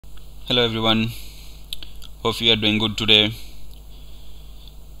Hello everyone, hope you are doing good today.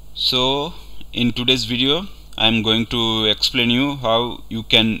 So in today's video I am going to explain you how you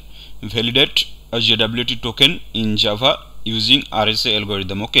can validate a JWT token in Java using RSA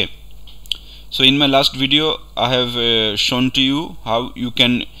algorithm. Okay, so in my last video I have shown to you how you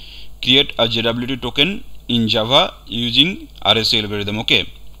can create a JWT token in Java using RSA algorithm. Okay,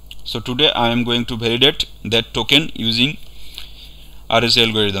 so today I am going to validate that token using RSA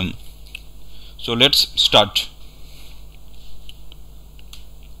algorithm. So let's start.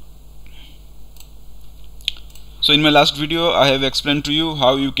 So in my last video I have explained to you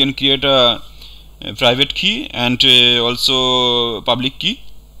how you can create a private key and also public key.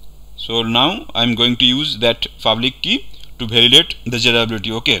 So now I am going to use that public key to validate the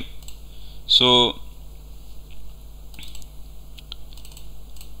JWT. Okay, so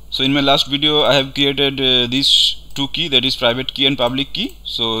in my last video I have created these two key, that is private key and public key.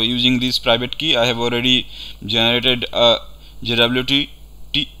 So using this private key I have already generated a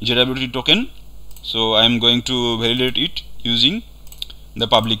JWT token. So I am going to validate it using the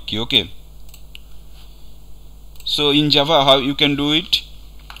public key. Okay, so in Java how you can do it?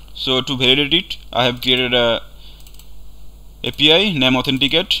 So to validate it I have created a API name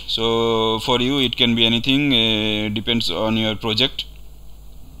Authenticate. So for you it can be anything, depends on your project.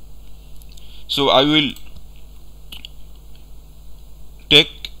 So I will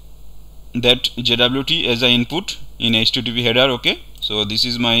take that JWT as an input in HTTP header. Okay, so this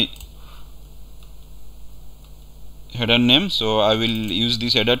is my header name. So I will use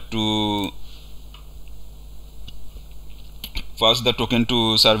this header to pass the token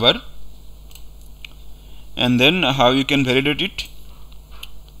to server. And then how you can validate it?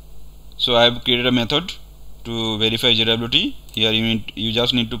 So I have created a method to verify JWT. Here you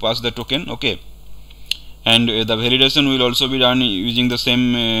just need to pass the token. Okay, and the validation will also be done using the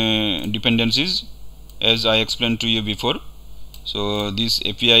same dependencies as I explained to you before. So this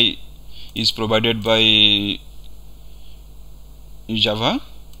API is provided by Java,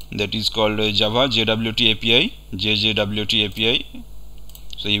 that is called Java JWT API, JWT API.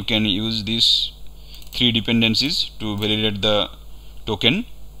 So you can use these three dependencies to validate the token.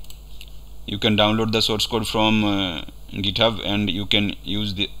 You can download the source code from GitHub and you can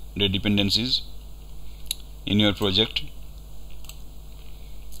use the dependencies in your project.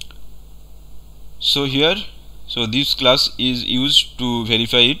 So here, so this class is used to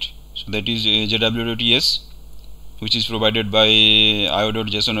verify it. So that is JWTs, which is provided by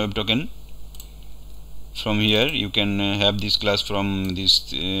io.JSON Web token. From here you can have this class from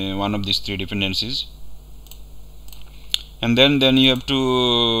this one of these three dependencies. And then you have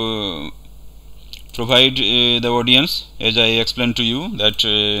to provide the audience, as I explained to you that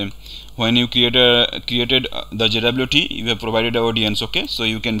when you created the JWT you have provided an audience. Okay, so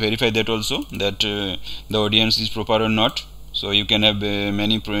you can verify that also, that the audience is proper or not. So you can have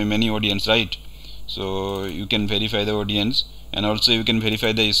many audience, right? So you can verify the audience, and also you can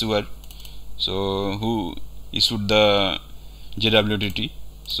verify the issuer, so who issued the JWT.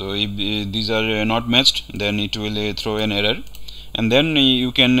 So if these are not matched, then it will throw an error. And then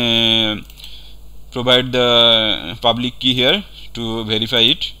you can provide the public key here to verify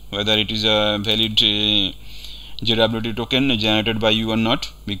it, whether it is a valid JWT token generated by you or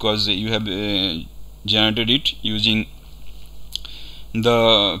not, because you have generated it using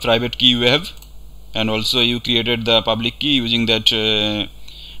the private key you have, and also you created the public key using that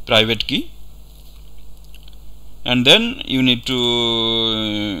private key. And then you need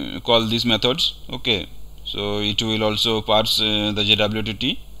to call these methods. Okay, so it will also parse the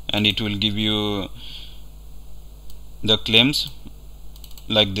JWT and it will give you the claims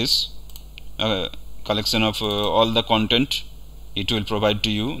like this, collection of all the content it will provide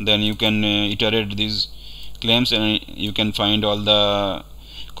to you. Then you can iterate these claims and you can find all the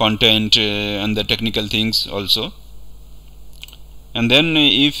content and the technical things also. And then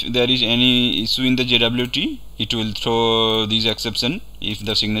if there is any issue in the JWT, it will throw these exception if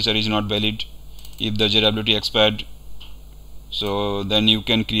the signature is not valid, if the JWT expired. So then you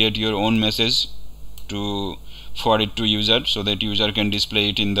can create your own message to forward it to user, so that user can display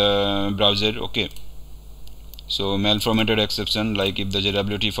it in the browser. Okay, so malformatted exception, like if the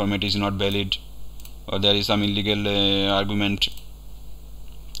JWT format is not valid or there is some illegal argument.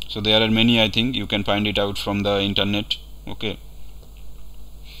 So there are many, I think you can find it out from the internet. Okay,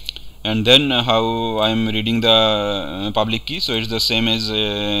 and then how I am reading the public key. So it's the same as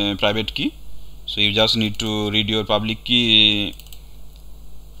private key. So you just need to read your public key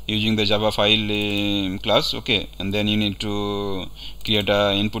using the Java file class. Okay, and then you need to create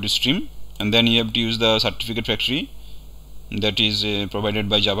a input stream, and then you have to use the certificate factory that is provided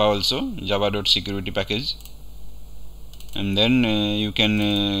by Java also, java.security package, and then you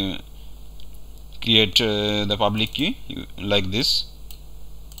can create the public key like this,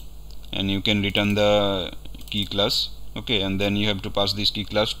 and you can return the key class. Okay, and then you have to pass this key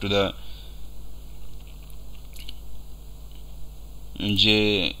class to the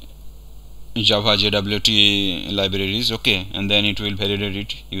Java JWT libraries. Okay, and then it will validate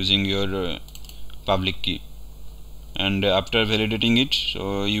it using your public key. And after validating it,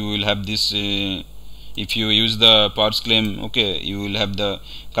 so you will have this if you use the parse claim, okay, you will have the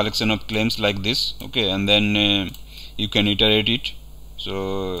collection of claims like this. Okay, and then you can iterate it.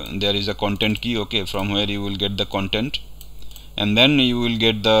 So there is a content key, okay, from where you will get the content, and then you will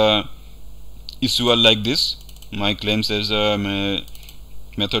get the issuer like this. My claims has a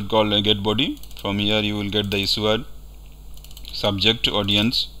method called getBody. From here you will get the issuer, subject,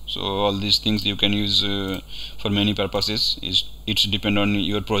 audience. So all these things you can use for many purposes. It's depend on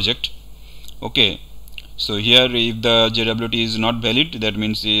your project. Okay, so here if the JWT is not valid, that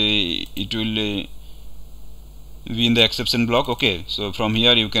means it will be in the exception block. Okay, so from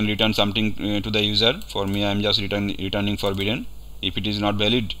here you can return something to the user. For me, I am just returning forbidden. If it is not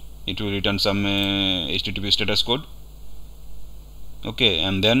valid, it will return some HTTP status code. Okay,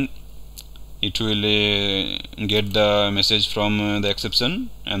 and then it will get the message from the exception,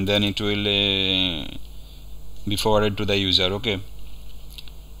 and then it will be forwarded to the user. Okay,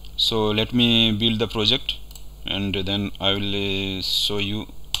 so let me build the project, and then I will show you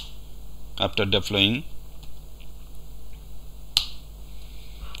after deploying.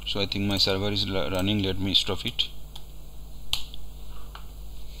 So I think my server is running. Let me stop it.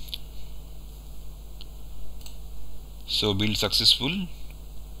 So build successful.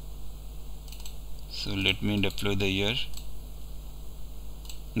 So let me deploy the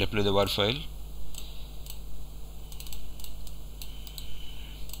war file.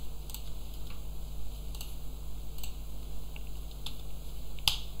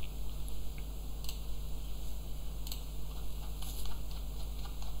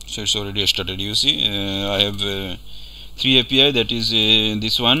 So it's already started. You see, I have 3 API. That is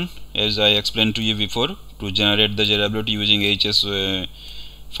this one, as I explained to you before, to generate the JWT using HS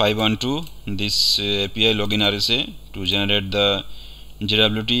 512. This API login RSA to generate the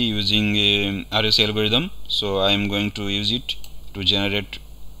JWT using RSA algorithm. So I am going to use it to generate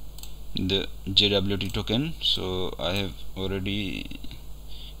the JWT token. So I have already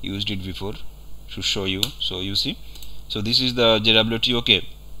used it before to show you. So you see, so this is the JWT. Okay,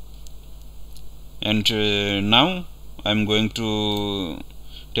 and now I'm going to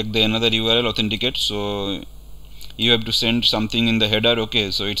take the another URL, authenticate. So you have to send something in the header.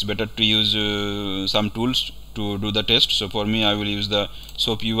 Okay, so it's better to use some tools to do the test. So for me, I will use the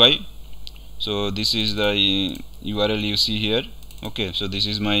SOAP UI. So this is the URL you see here. Okay, so this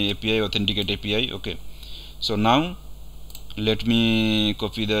is my API, authenticate API. Okay, so now let me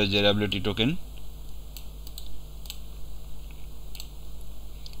copy the JWT token,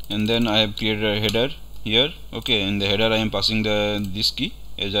 and then I have created a header here. Okay, in the header I am passing this key,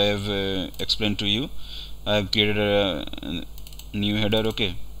 as I have explained to you. I have created a new header.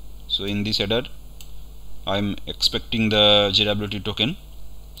 Okay, so in this header I am expecting the JWT token.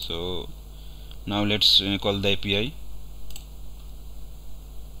 So now let's call the API.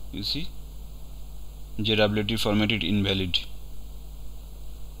 You see, JWT formatted invalid.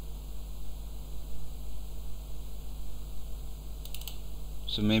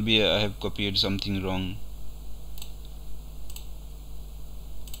 So maybe I have copied something wrong.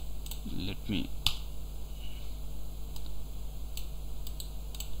 Let me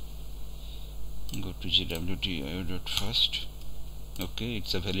go to JWT first. Okay,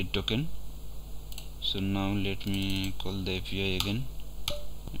 it's a valid token. So now let me call the API again.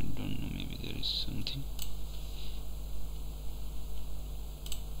 I don't know, maybe there is something.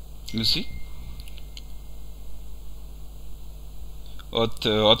 You see,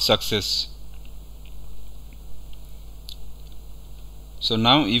 auth success. So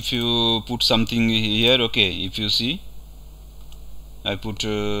now if you put something here, okay, if you see, I put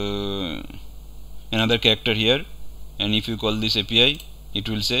another character here, and if you call this API, it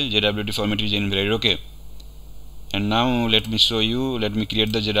will say JWT format is invalid. Okay, and now let me show you. Let me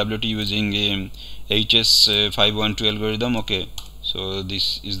create the JWT using a HS 512 algorithm. Okay, so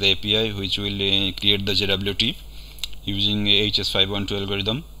this is the API which will create the JWT using a HS 512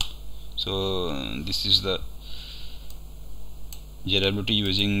 algorithm. So this is the JWT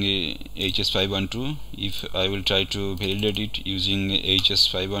using HS 512. If I will try to validate it using HS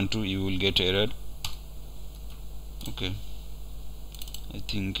 512, you will get error. Okay, I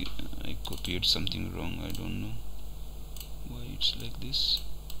think I copied something wrong. I don't know. looks like this.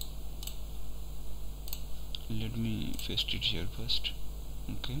 Let me paste it here first.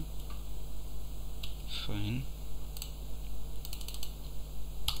 Okay, fine.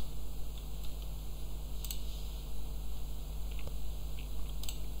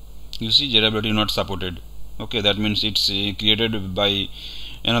 You see, JWT not supported. Okay, that means it's created by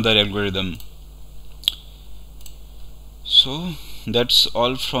another algorithm. So that's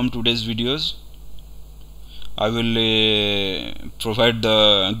all from today's videos. I will provide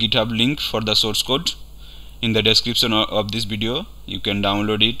the GitHub link for the source code in the description of this video. You can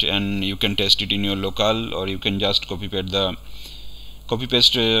download it and you can test it in your local, or you can just copy paste the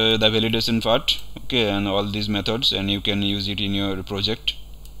validation part, okay, and all these methods, and you can use it in your project.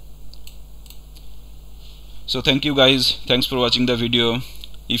 So thank you guys, thanks for watching the video.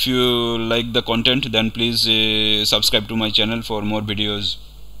 If you like the content, then please subscribe to my channel for more videos.